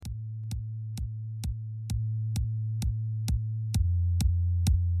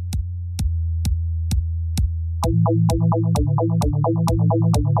Hello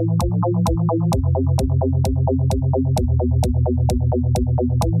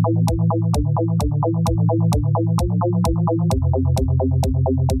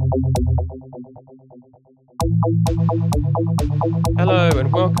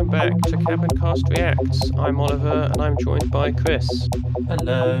and welcome back to Cabincast Reacts. I'm Oliver and I'm joined by Chris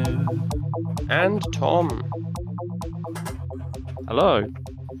Hello. and Tom. Hello.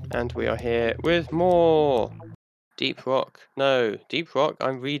 And we are here with more Deep Rock. No, Deep Rock,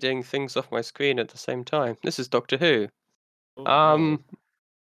 I'm reading things off my screen at the same time. This is Doctor Who. Oh,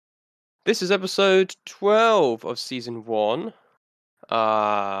 This is episode 12 of season 1.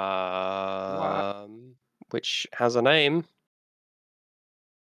 Which has a name.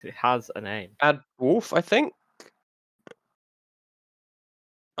 it has a name. Ad Wolf, I think.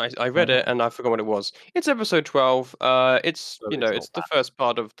 I read it and I forgot what it was. It's episode 12. It's So it's not it's the bad. first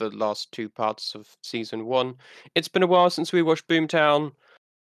part of the last 2 parts of season 1. It's been a while since we watched Boomtown.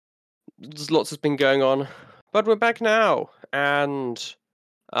 There's lots has been going on, but we're back now, and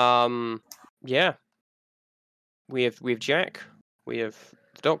yeah, we have Jack, we have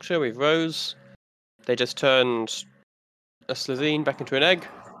the Doctor, we have Rose. They just turned a Slitheen back into an egg,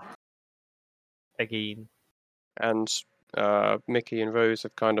 Again. and Mickey and Rose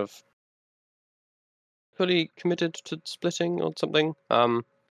have kind of fully committed to splitting or something.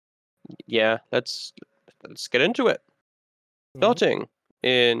 Yeah, let's get into it. Starting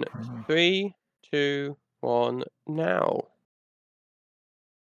in 3, 2, 1, now.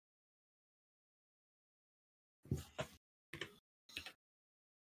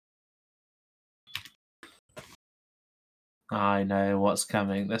 I know what's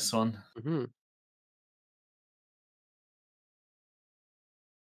coming. This one. Mm-hmm.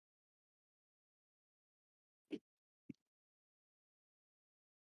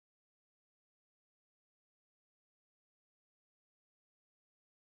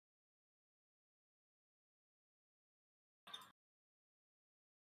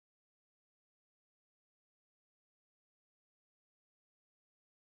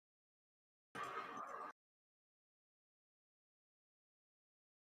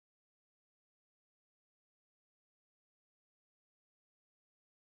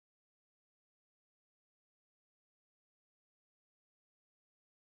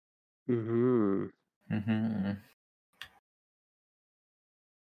 Mm-hmm. Mm-hmm.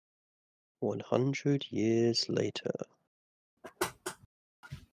 100 years later.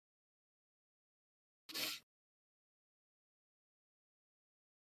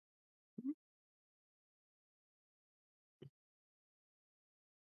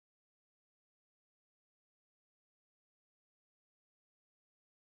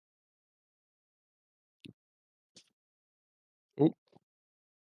 Ooh.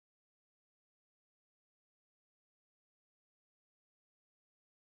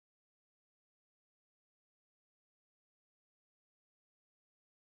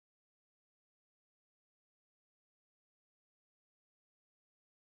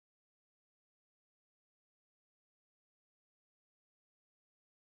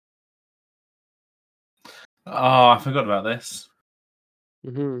 Oh, I forgot about this.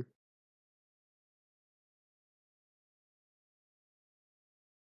 Mm-hmm.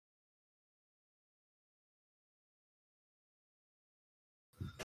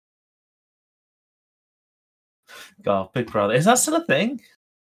 God, Big Brother. Is that still a thing?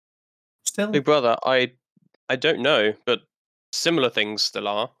 Still? Big Brother, I don't know, but similar things still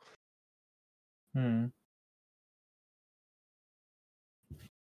are. Hmm.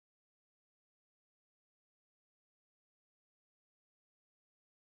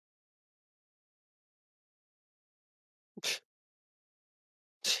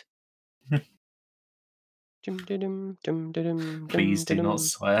 Please do not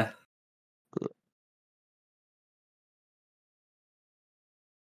swear.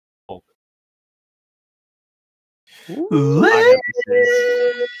 Ooh. I know this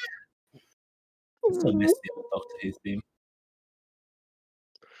is. I still miss the old Doctor Who theme.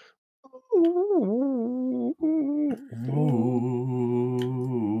 Ooh.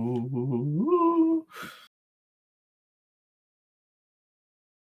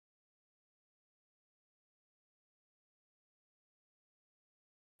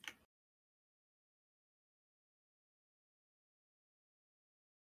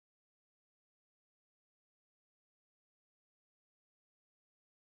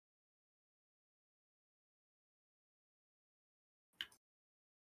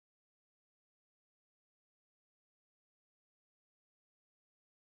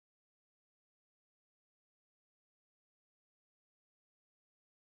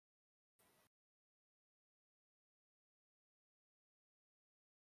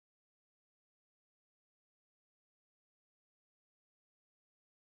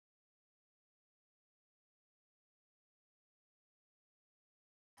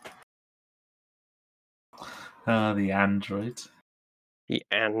 The android. The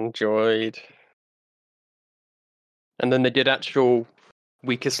android. And then they did actual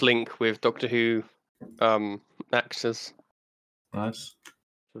weakest link with Doctor Who actors. Nice.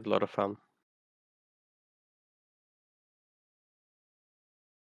 It was a lot of fun.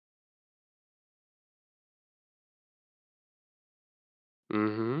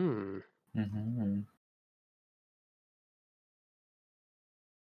 Mm-hmm. Mm-hmm.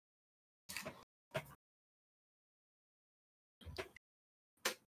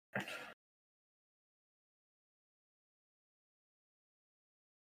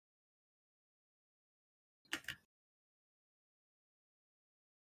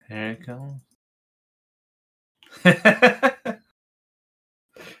 Here it comes.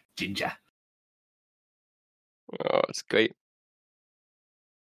 Ginger. Oh, it's great.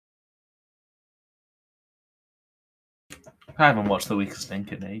 I haven't watched The Weakest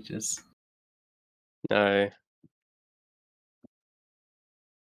Link in ages. No.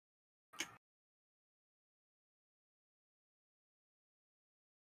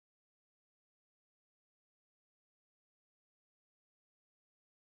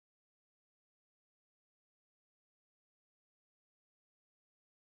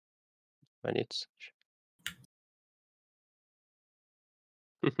 I need to search.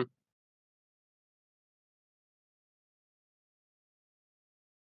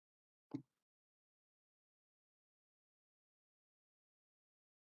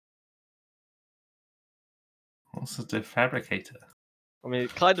 What's the defabricator? I mean,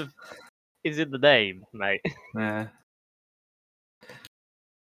 it kind of is in the name, mate. Yeah.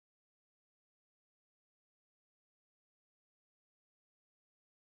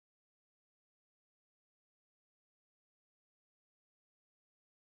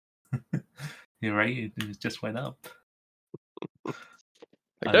 Your rating just went up. I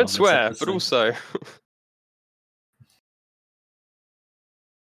I don't love this swear, but episode. also.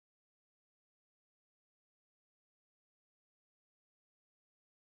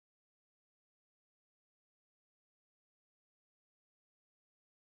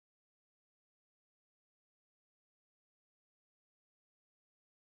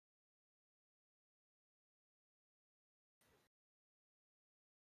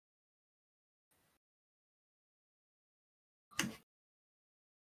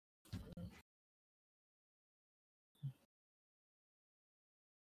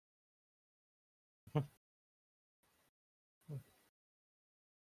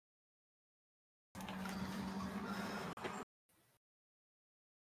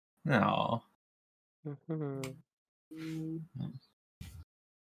 No. Mhm.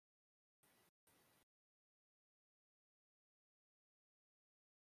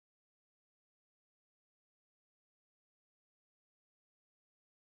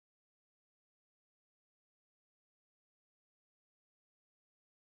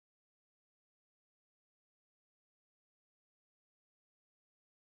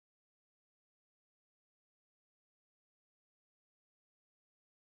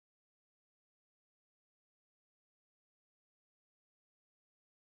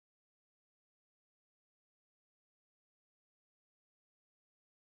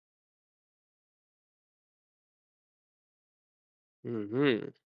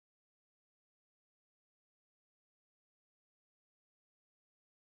 Mhm.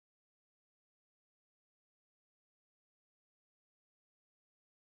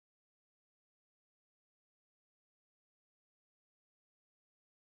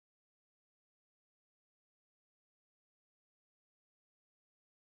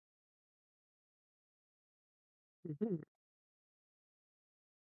 Mhm.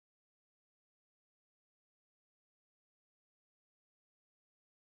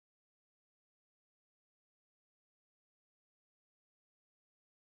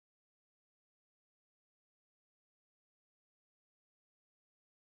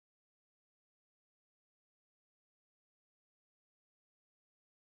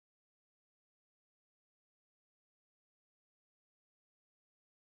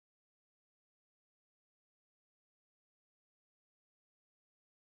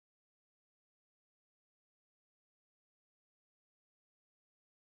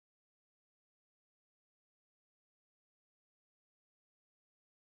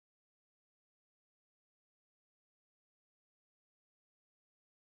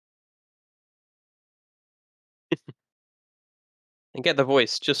 And get the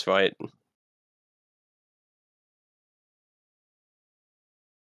voice just right.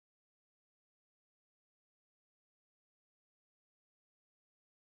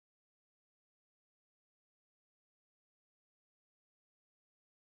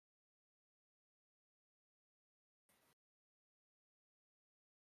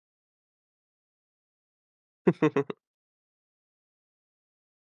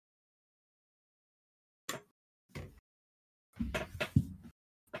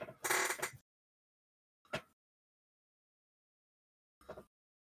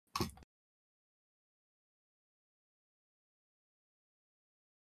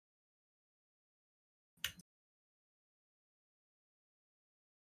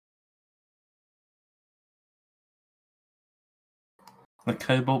 The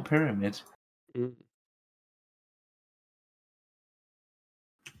Cobalt Pyramid. Mm.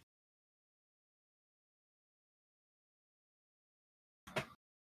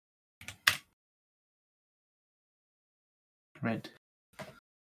 Red.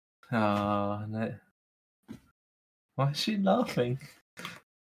 Oh, no. Why is she laughing?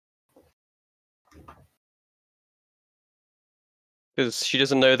 Because she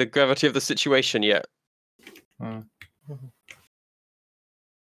doesn't know the gravity of the situation yet. Oh.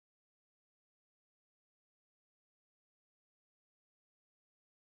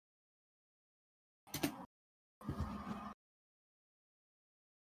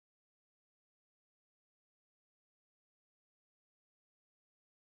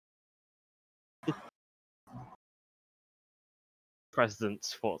 President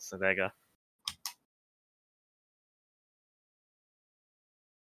Schwarzenegger.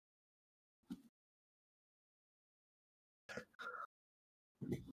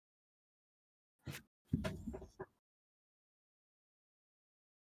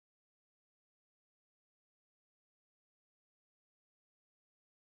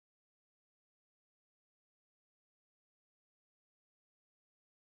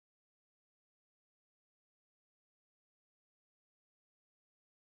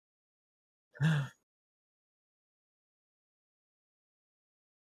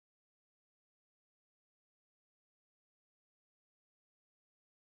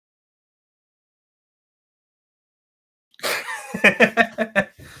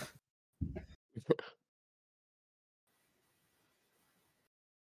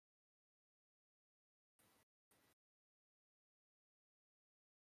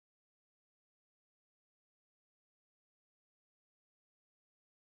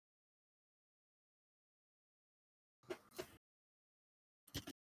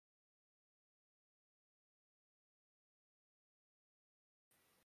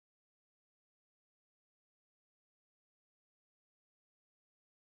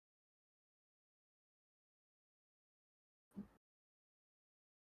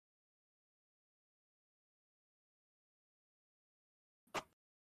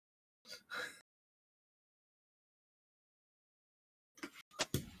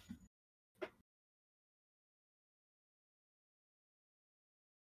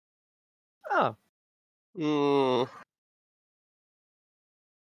 Oh, Mm.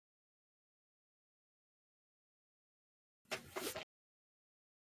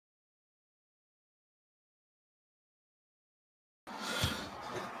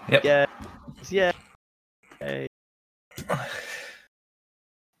 Yep. yeah, yeah. Hey.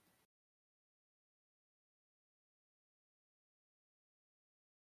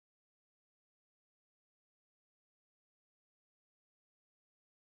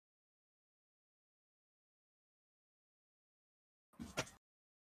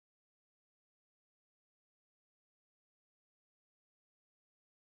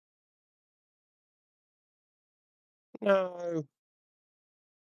 No.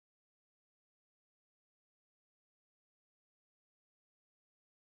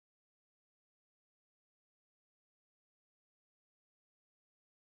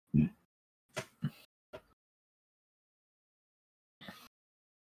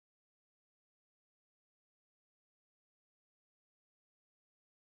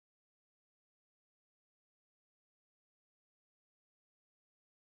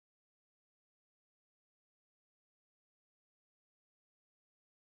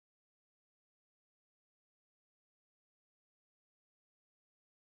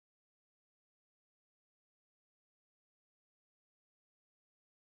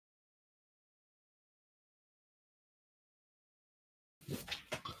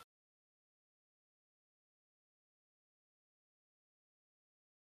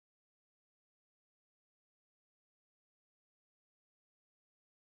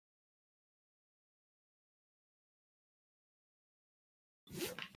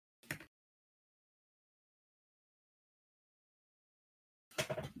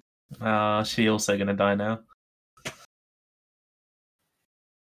 She also gonna die now.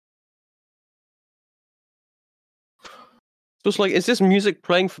 So it's like, is this music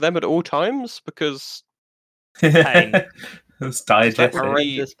playing for them at all times? Because Pain. It's diegetic. That would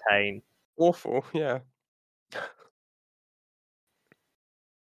be- Horrendous pain. awful, yeah.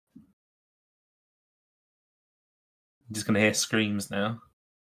 just going to hear screams now.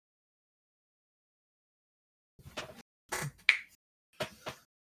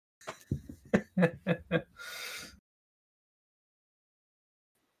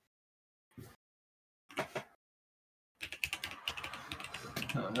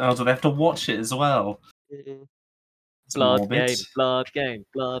 Oh, do they have to watch it as well? Mm. It's Blood morbid. game, blood game,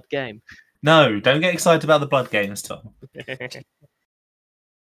 blood game. No, don't get excited about the blood games, Tom.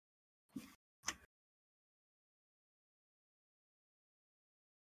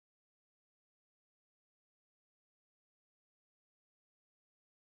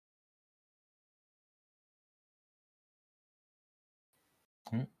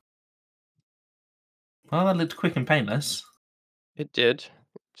 Well, that looked quick and painless. It did.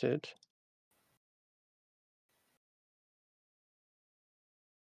 It did.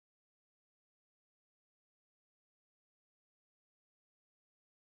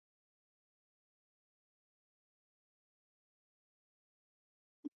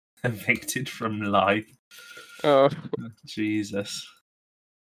 Evicted from life. Oh, Jesus.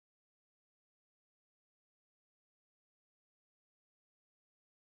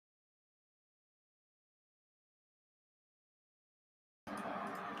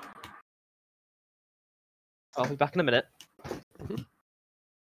 I'll be back in a minute.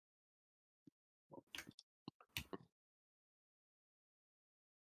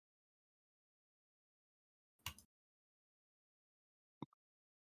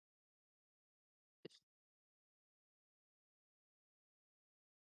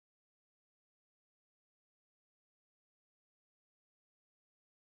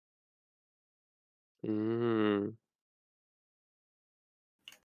 mm.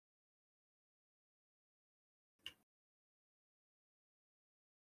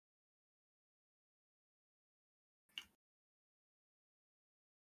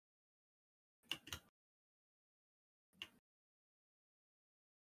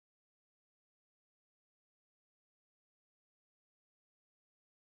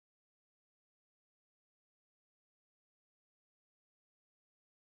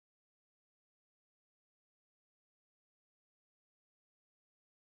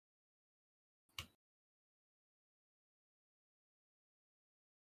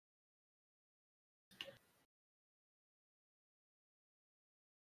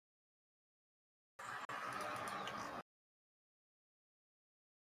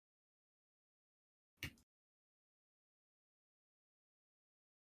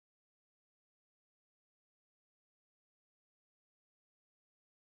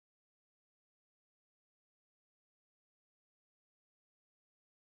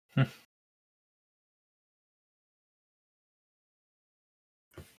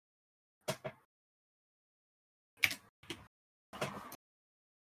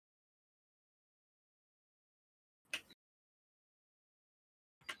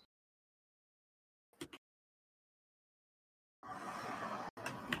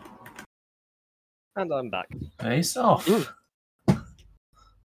 And I'm back. Face off. Mm.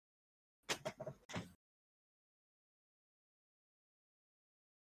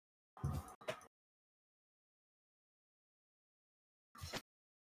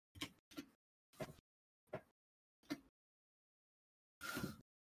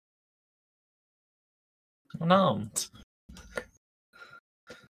 Unarmed.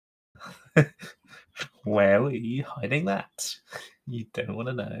 Where were you hiding that? You don't want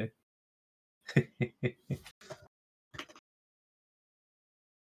to know.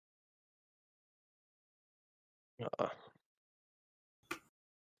 Ah.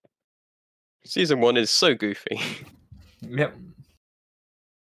 Season 1 is so goofy. Yep.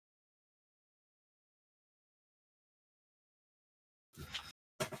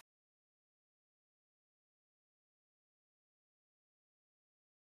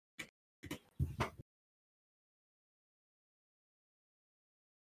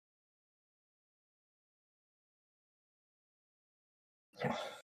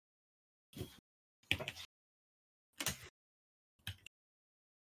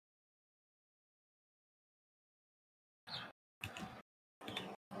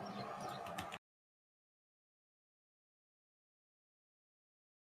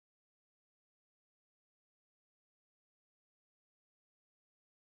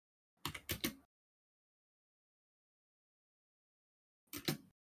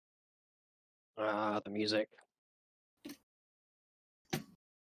 Ah, the music.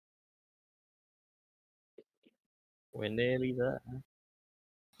 We're nearly there.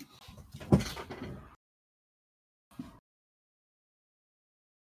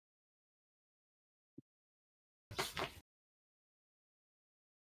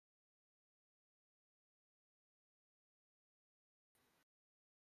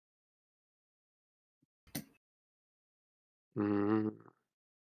 Mm,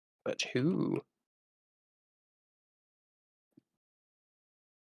 but who?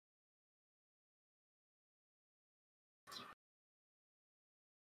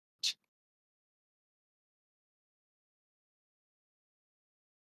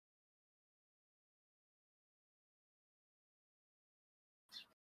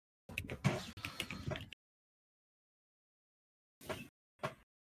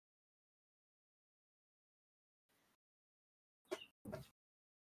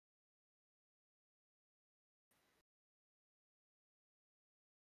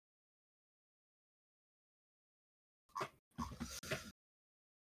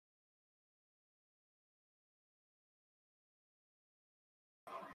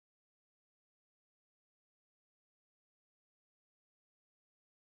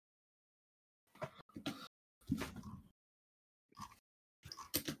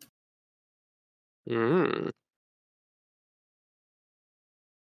 Mm.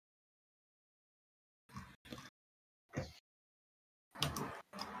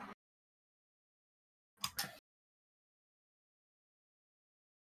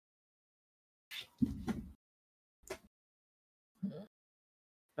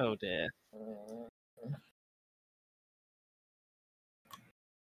 Oh dear.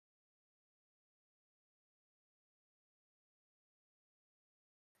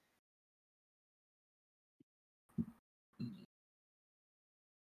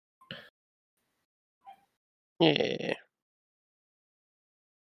 Yeah.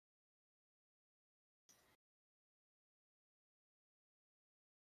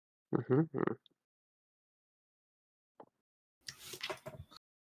 Mm-hmm.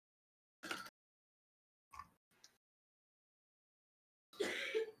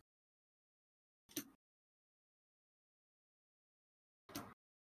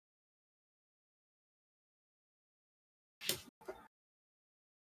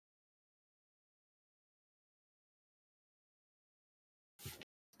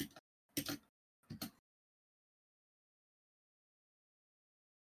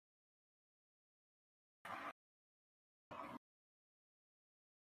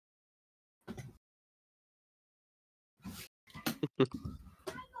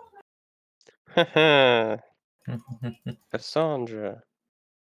 Haha, Cassandra.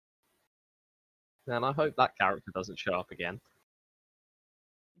 Man, I hope that character doesn't show up again.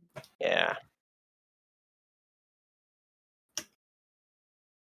 Yeah.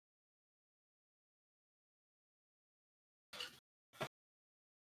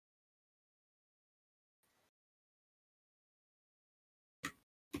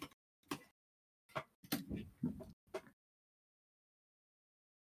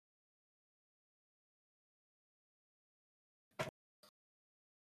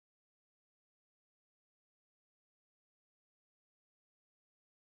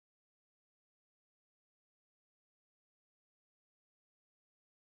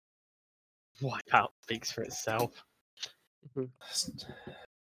 Wipeout speaks for itself.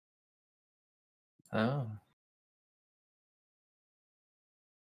 Oh.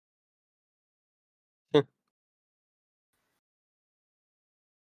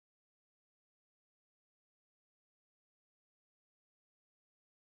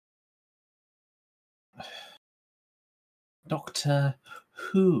 Doctor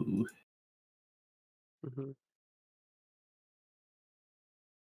Who. Mhm.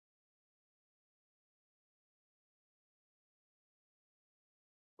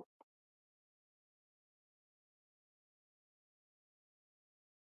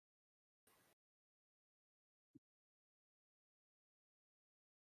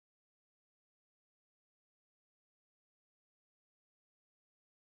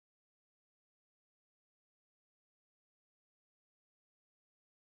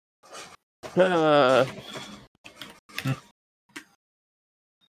 Uh,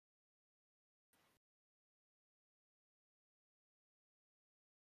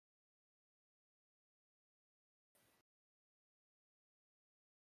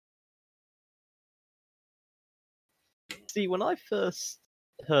 See, when I first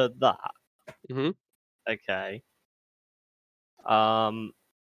heard that, mhm. okay,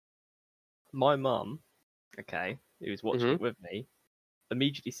 my mum, okay, who was watching Mhm. it with me,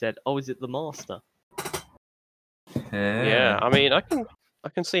 immediately said, "Oh, is it the Master?" Yeah. I mean, I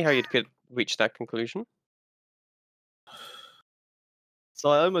can see how you could reach that conclusion. So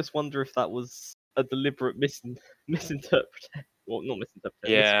I almost wonder if that was a deliberate misinterpretation. Well, not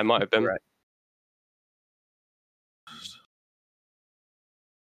misinterpretation. Yeah, it might have been. Correct.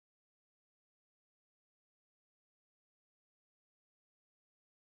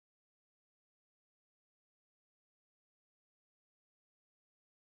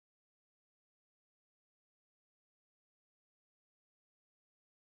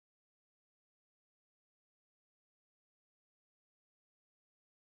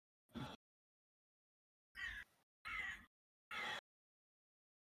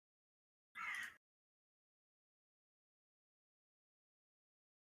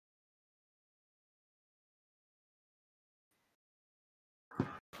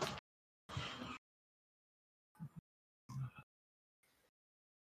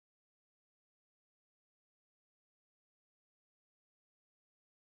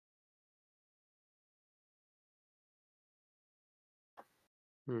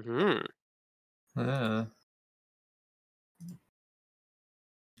 Mm-hmm. Yeah.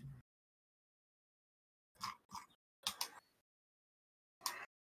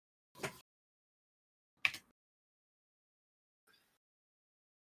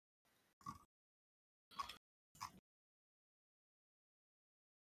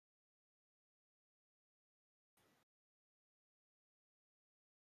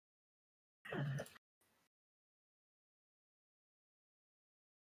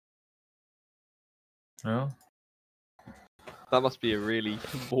 Well, That must be a really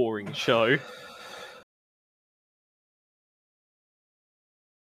boring show.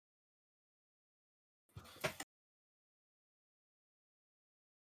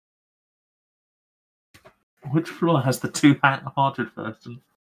 which floor has the two-hearted person?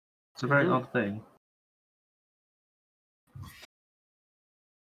 It's a very Mhm. odd thing.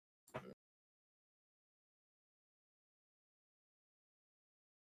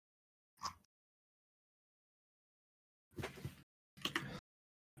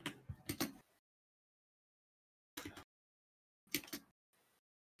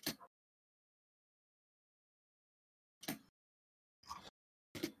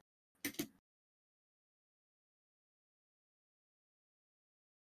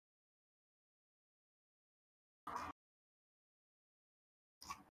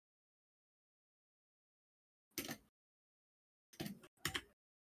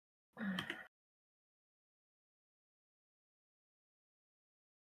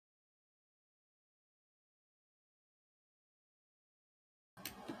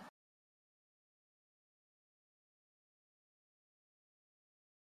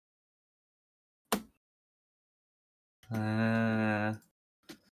 Uh,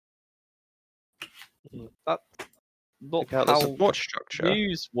 That's not Take out the how support structure.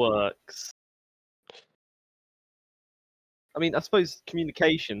 news works. I mean, I suppose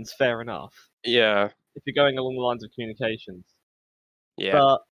communications, fair enough. Yeah. If you're going along the lines of communications. Yeah.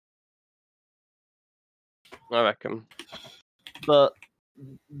 But I reckon. but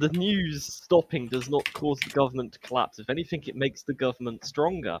the news stopping does not cause the government to collapse. If anything, it makes the government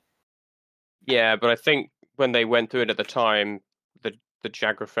stronger. Yeah, but I think when they went through it at the time, the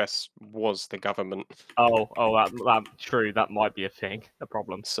Jagrafest was the government. Oh, that true. That might be a thing, a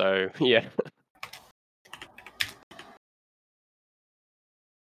problem. So yeah.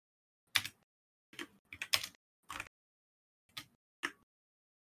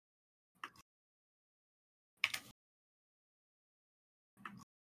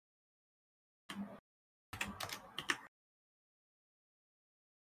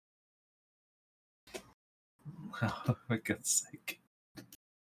 oh, for God's sake.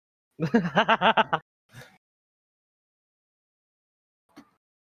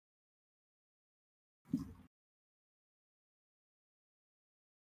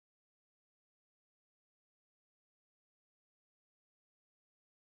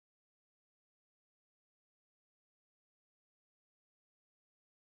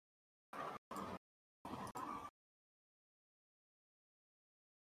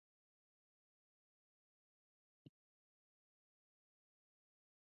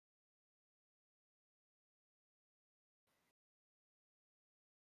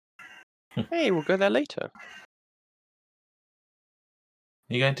 Hey, we'll go there later.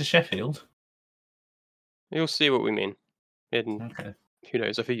 You going to Sheffield? You'll see what we mean in Okay. who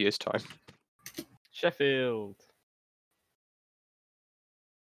knows a few years' time. Sheffield.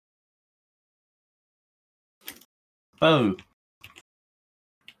 Oh.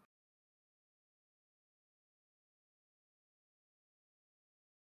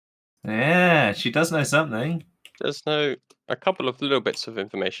 Yeah, she does know something. There's a couple of little bits of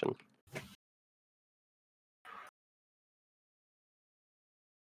information.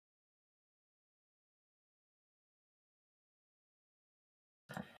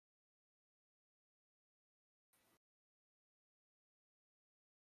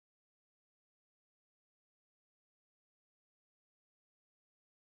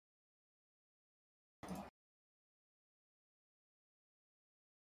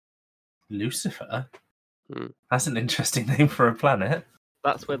 Lucifer? Hmm. That's an interesting name for a planet.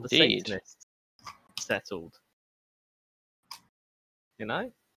 That's where the Indeed. Satanists settled. You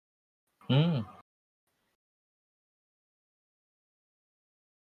know? Hmm.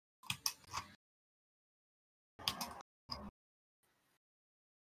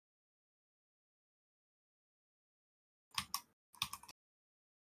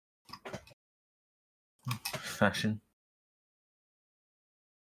 Fashion.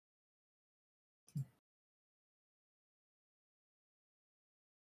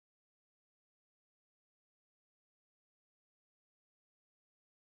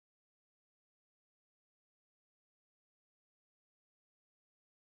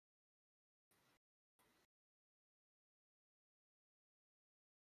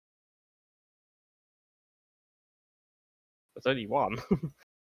 There's only one.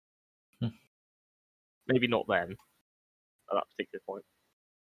 Maybe not then, at that particular point.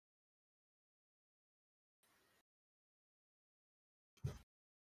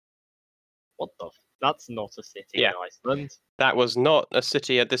 What the? That's not a city Yeah. in Iceland. That was not a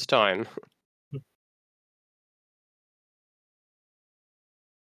city at this time.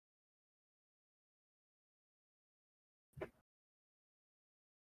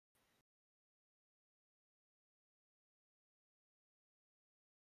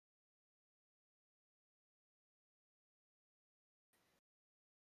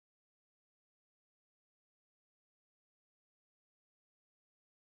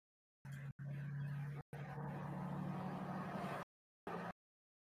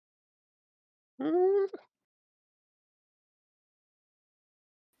 Mm.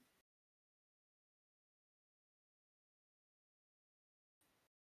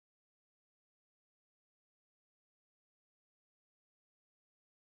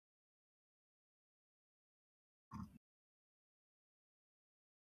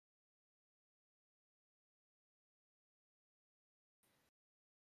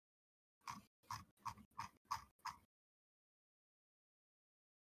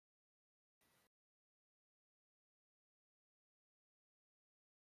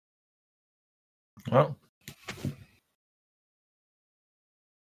 Well,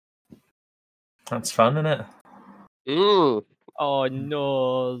 that's fun, isn't it? Mm. Oh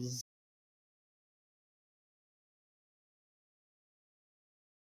no!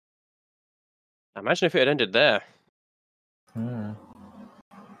 Imagine if it had ended there. Hmm.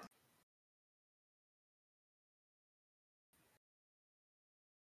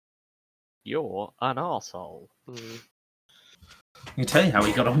 You're an arsehole. Mm. I can tell you how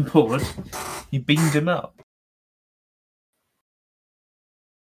he got on board. He beamed him up.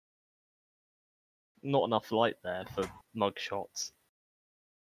 Not enough light there for mug shots.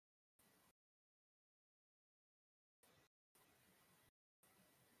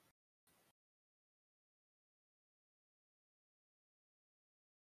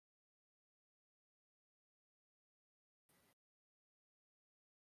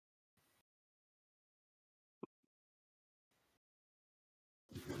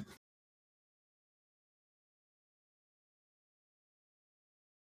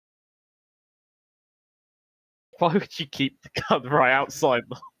 Why would you keep the gun right outside?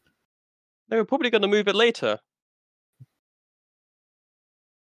 They were probably going to move it later.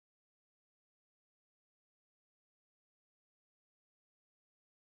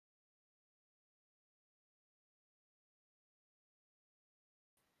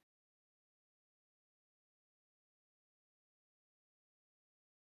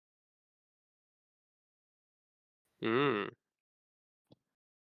 Mm.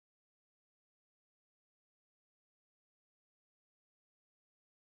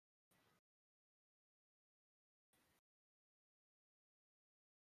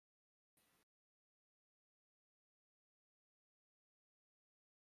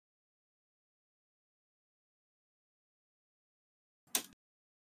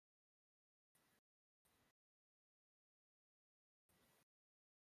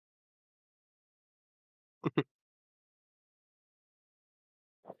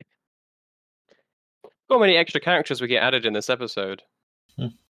 How many extra characters we get added in this episode?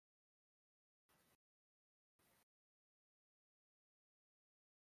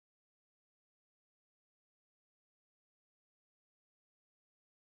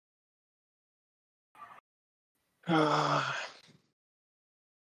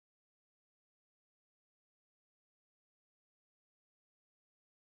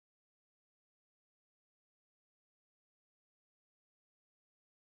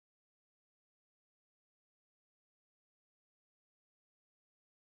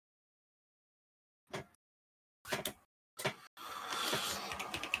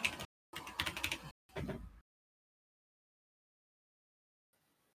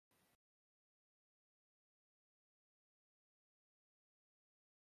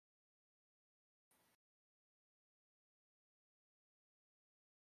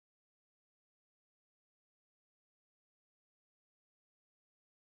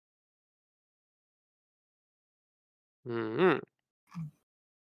 Mm.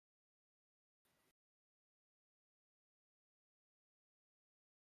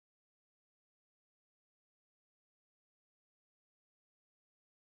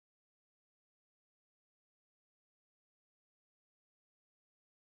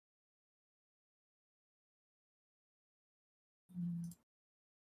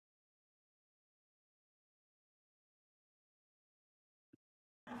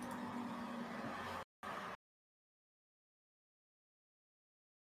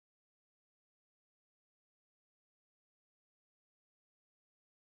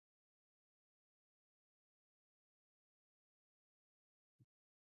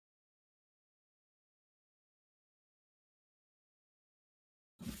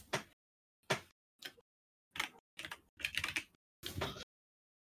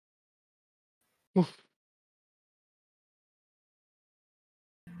 Hmm.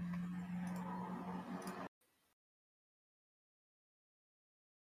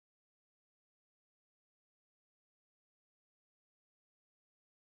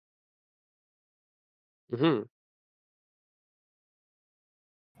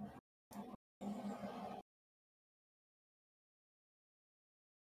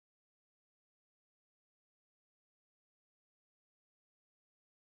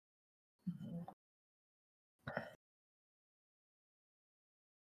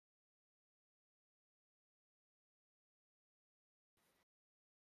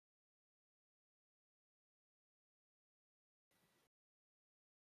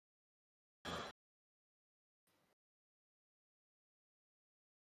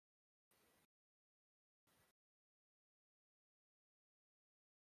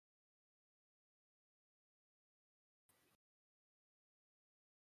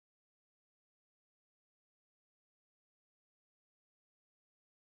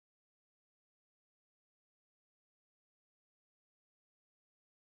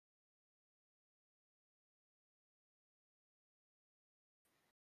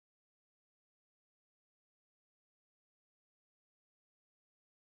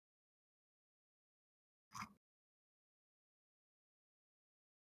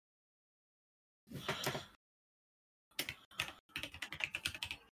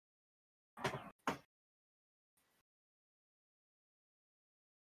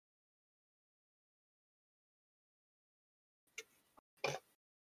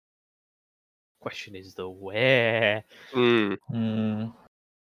 Question is the where. Hmm. Hmm.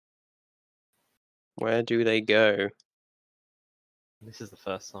 Where do they go? This is the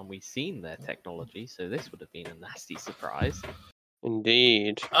first time we've seen their technology, so this would have been a nasty surprise.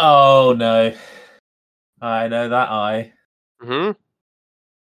 Indeed. Oh no. I know that eye. Hmm.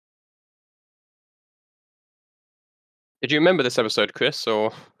 Did you remember this episode, Chris?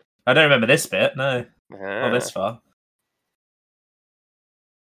 Or I don't remember this bit, no. Not this far.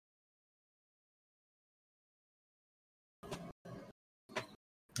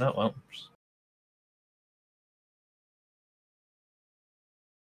 Oh well.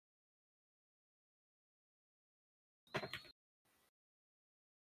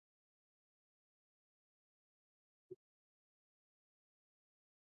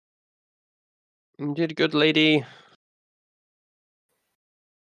 You did good, lady.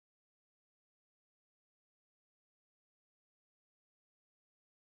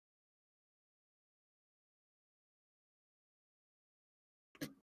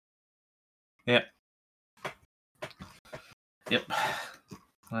 Yep. Yep.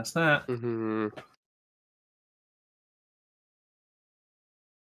 That's that. Hmm.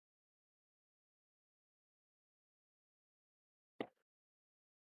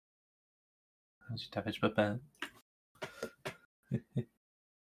 How's your damage weapon?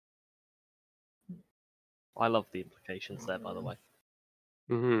 I love the implications there, by the way.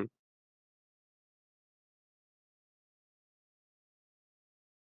 Hmm.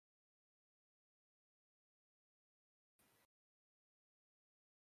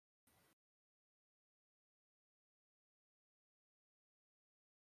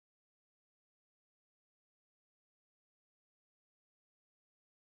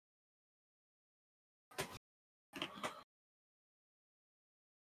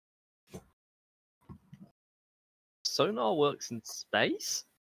 Sonar works in space?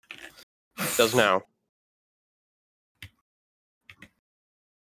 Does now.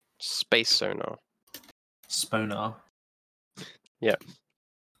 Space sonar. Sponar. Yeah.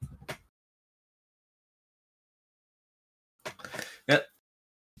 Yep.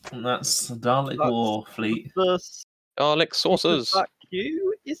 And that's the Dalek That's War fleet. The Dalek saucers. that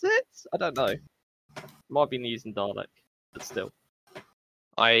Q, is it? I don't know. Might be using Dalek, but still.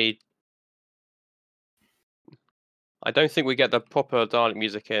 I don't think we get the proper Dalek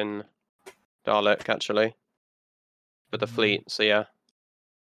music in Dalek actually, for the fleet. So yeah,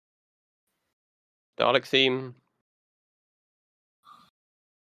 Dalek theme.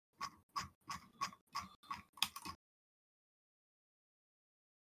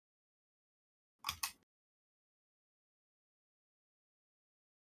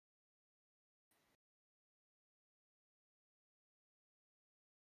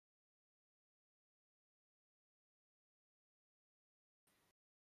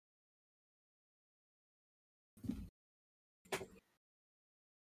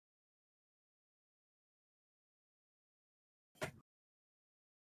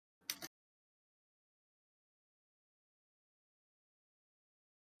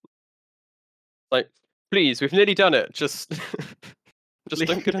 Like, please, we've nearly done it. Just Just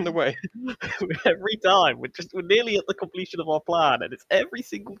don't get in the way. Every time we're nearly at the completion of our plan, and it's every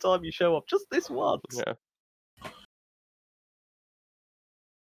single time you show up. Just this once. Yeah.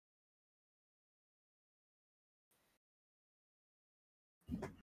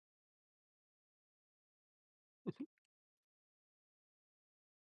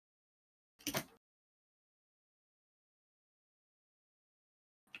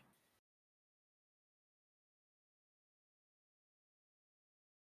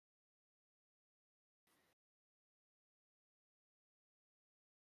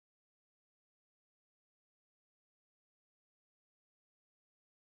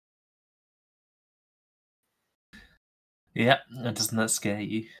 Yep, and doesn't that scare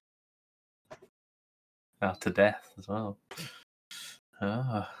you? Oh, to death as well.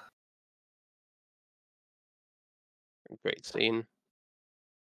 Ah. Great scene.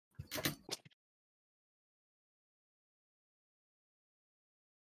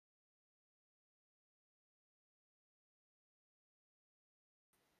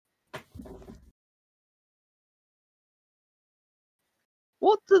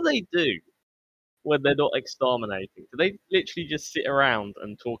 What do they do when they're not exterminating? Do they literally just sit around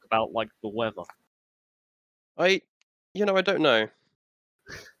and talk about like the weather? I don't know.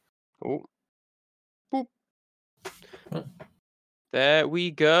 Oh. Boop. Oh. There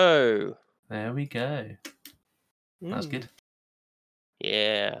we go. There we go. That's good.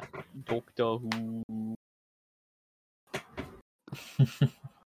 Yeah. Doctor Who.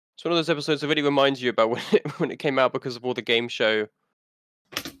 It's one of those episodes that really reminds you about when it came out because of all the game show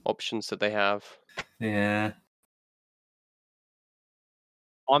options that they have. Yeah.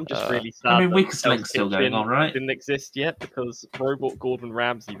 I'm just really sad. I mean, that Weakest Hell's Link's still Kitchen going on, right? Didn't exist yet because robot Gordon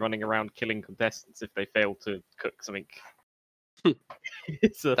Ramsay running around killing contestants if they fail to cook something. That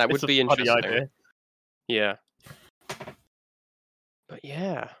would be funny interesting. idea. Yeah. But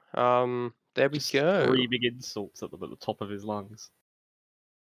yeah, there we Just go. screaming insults at them at the top of his lungs.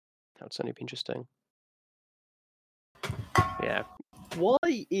 That would certainly be interesting. Yeah. Why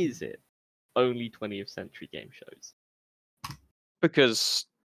is it only 20th century game shows? Because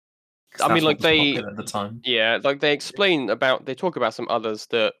I mean, like, they at the time. yeah, like they talk about some others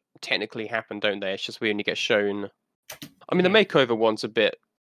that technically happen, don't they? It's just we only get shown. I mean, the makeover one's a bit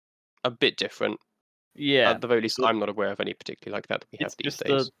different. Yeah, At the very least, but I'm not aware of any particularly like that we have these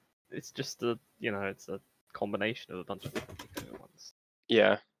days. It's just a it's a combination of a bunch of different makeover ones.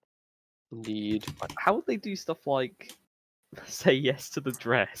 Yeah. Indeed. Like, how would they do stuff like say yes to the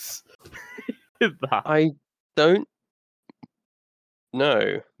dress? That. I don't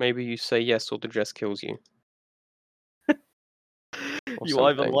know. Maybe you say yes or the dress kills you. Or You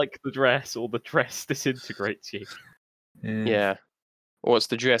either something. like the dress or the dress disintegrates you. Yeah. Or it's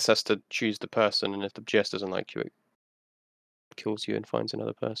the dress has to choose the person, and if the dress doesn't like you, it kills you and finds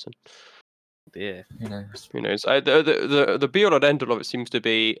another person. Dear. Who knows? Who knows? The be all and end all of it seems to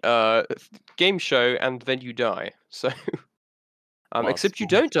be game show, and then you die. So, except you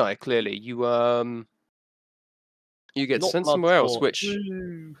don't die. Clearly, you get Not sent somewhere else. Bloodsport. Which,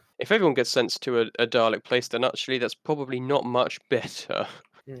 Woo. if everyone gets sent to a Dalek place, then actually that's probably not much better.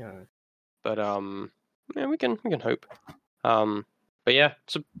 No. But yeah, we can hope. But yeah,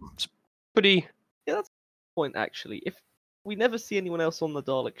 it's pretty. Yeah, that's the point actually. If we never see anyone else on the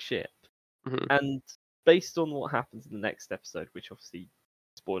Dalek ship, Mhm. and based on what happens in the next episode, which obviously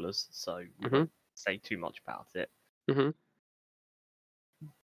spoilers, so we won't say too much about it. Mhm.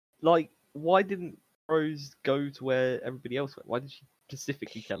 Like, why didn't Rose go to where everybody else went? Why did she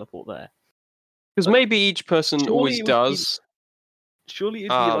specifically teleport there? Because Like, maybe each person surely always it would be- does. Surely it'd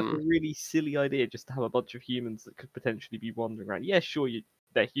be like a really silly idea just to have a bunch of humans that could potentially be wandering around. Yeah, sure,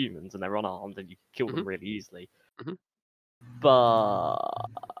 they're humans and they're unarmed and you can kill them really easily. Mhm. But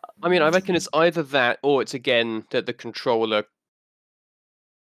I mean, I reckon it's either that or it's again that the controller,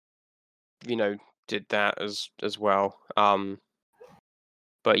 did that as well.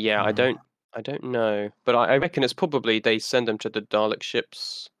 But yeah, I don't know. But I reckon it's probably they send them to the Dalek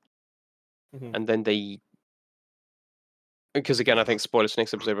ships, and then because again, I think spoilers for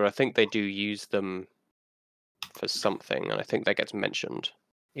next episode, but I think they do use them for something, and I think that gets mentioned.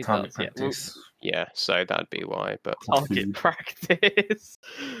 it Target does, yeah. practice. Yeah, so that'd be why. But Target practice.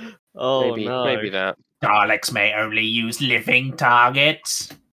 Oh maybe that. Daleks may only use living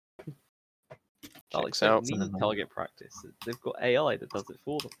targets. Daleks Checks don't out. need target practice. They've got AI that does it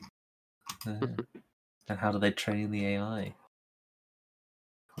for them. And how do they train the AI?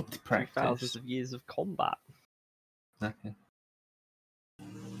 Practice. Thousands of years of combat. Okay.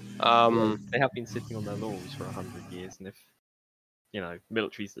 They have been sitting on their laurels for 100 years, and if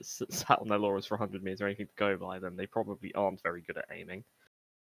militaries that sat on their laurels for 100 years or anything to go by, then they probably aren't very good at aiming.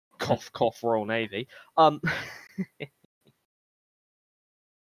 Cough, cough, Royal Navy.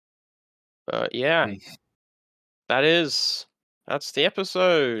 Yeah, that's the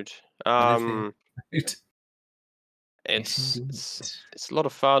episode. It's a lot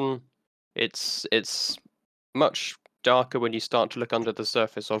of fun. It's much darker when you start to look under the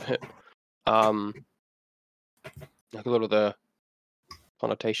surface of it. Like a lot of the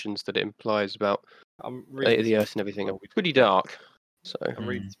connotations that it implies about the Earth and everything are pretty dark. So I'm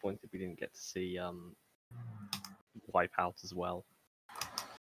really disappointed we didn't get to see Wipeout as well.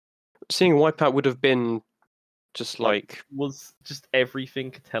 Seeing Wipeout would have been just like was just everything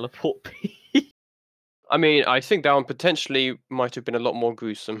could teleport be. I mean, I think that one potentially might have been a lot more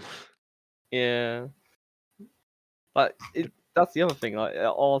gruesome. Yeah. That's the other thing.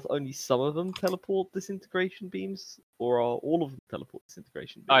 Are only some of them teleport disintegration beams, or are all of them teleport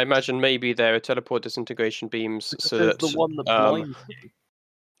disintegration beams? I imagine maybe there are teleport disintegration beams, so that the one that blinds you.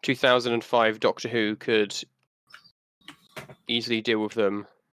 2005 Doctor Who could easily deal with them,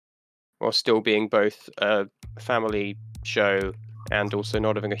 while still being both a family show and also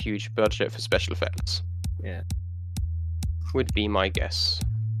not having a huge budget for special effects. Yeah, would be my guess.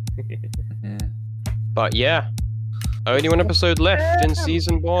 Yeah. But yeah. Only one episode left in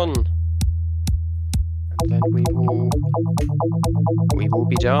season 1. And then we will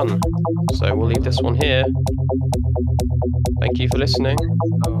be done. So we'll leave this one here. Thank you for listening.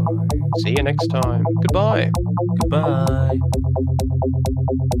 See you next time. Goodbye. Goodbye.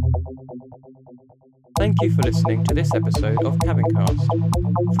 Thank you for listening to this episode of Cabincast.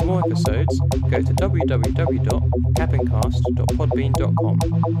 For more episodes, go to www.cabincast.podbean.com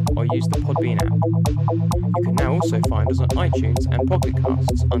or use the Podbean app. You can now also find us on iTunes and Pocket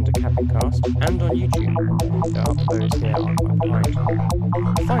Casts under Cabincast and on YouTube. The uploads here are quite behind.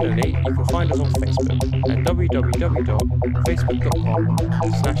 Finally, you can find us on Facebook at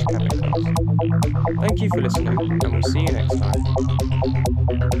www.facebook.com/Cabincast. Thank you for listening, and we'll see you next time.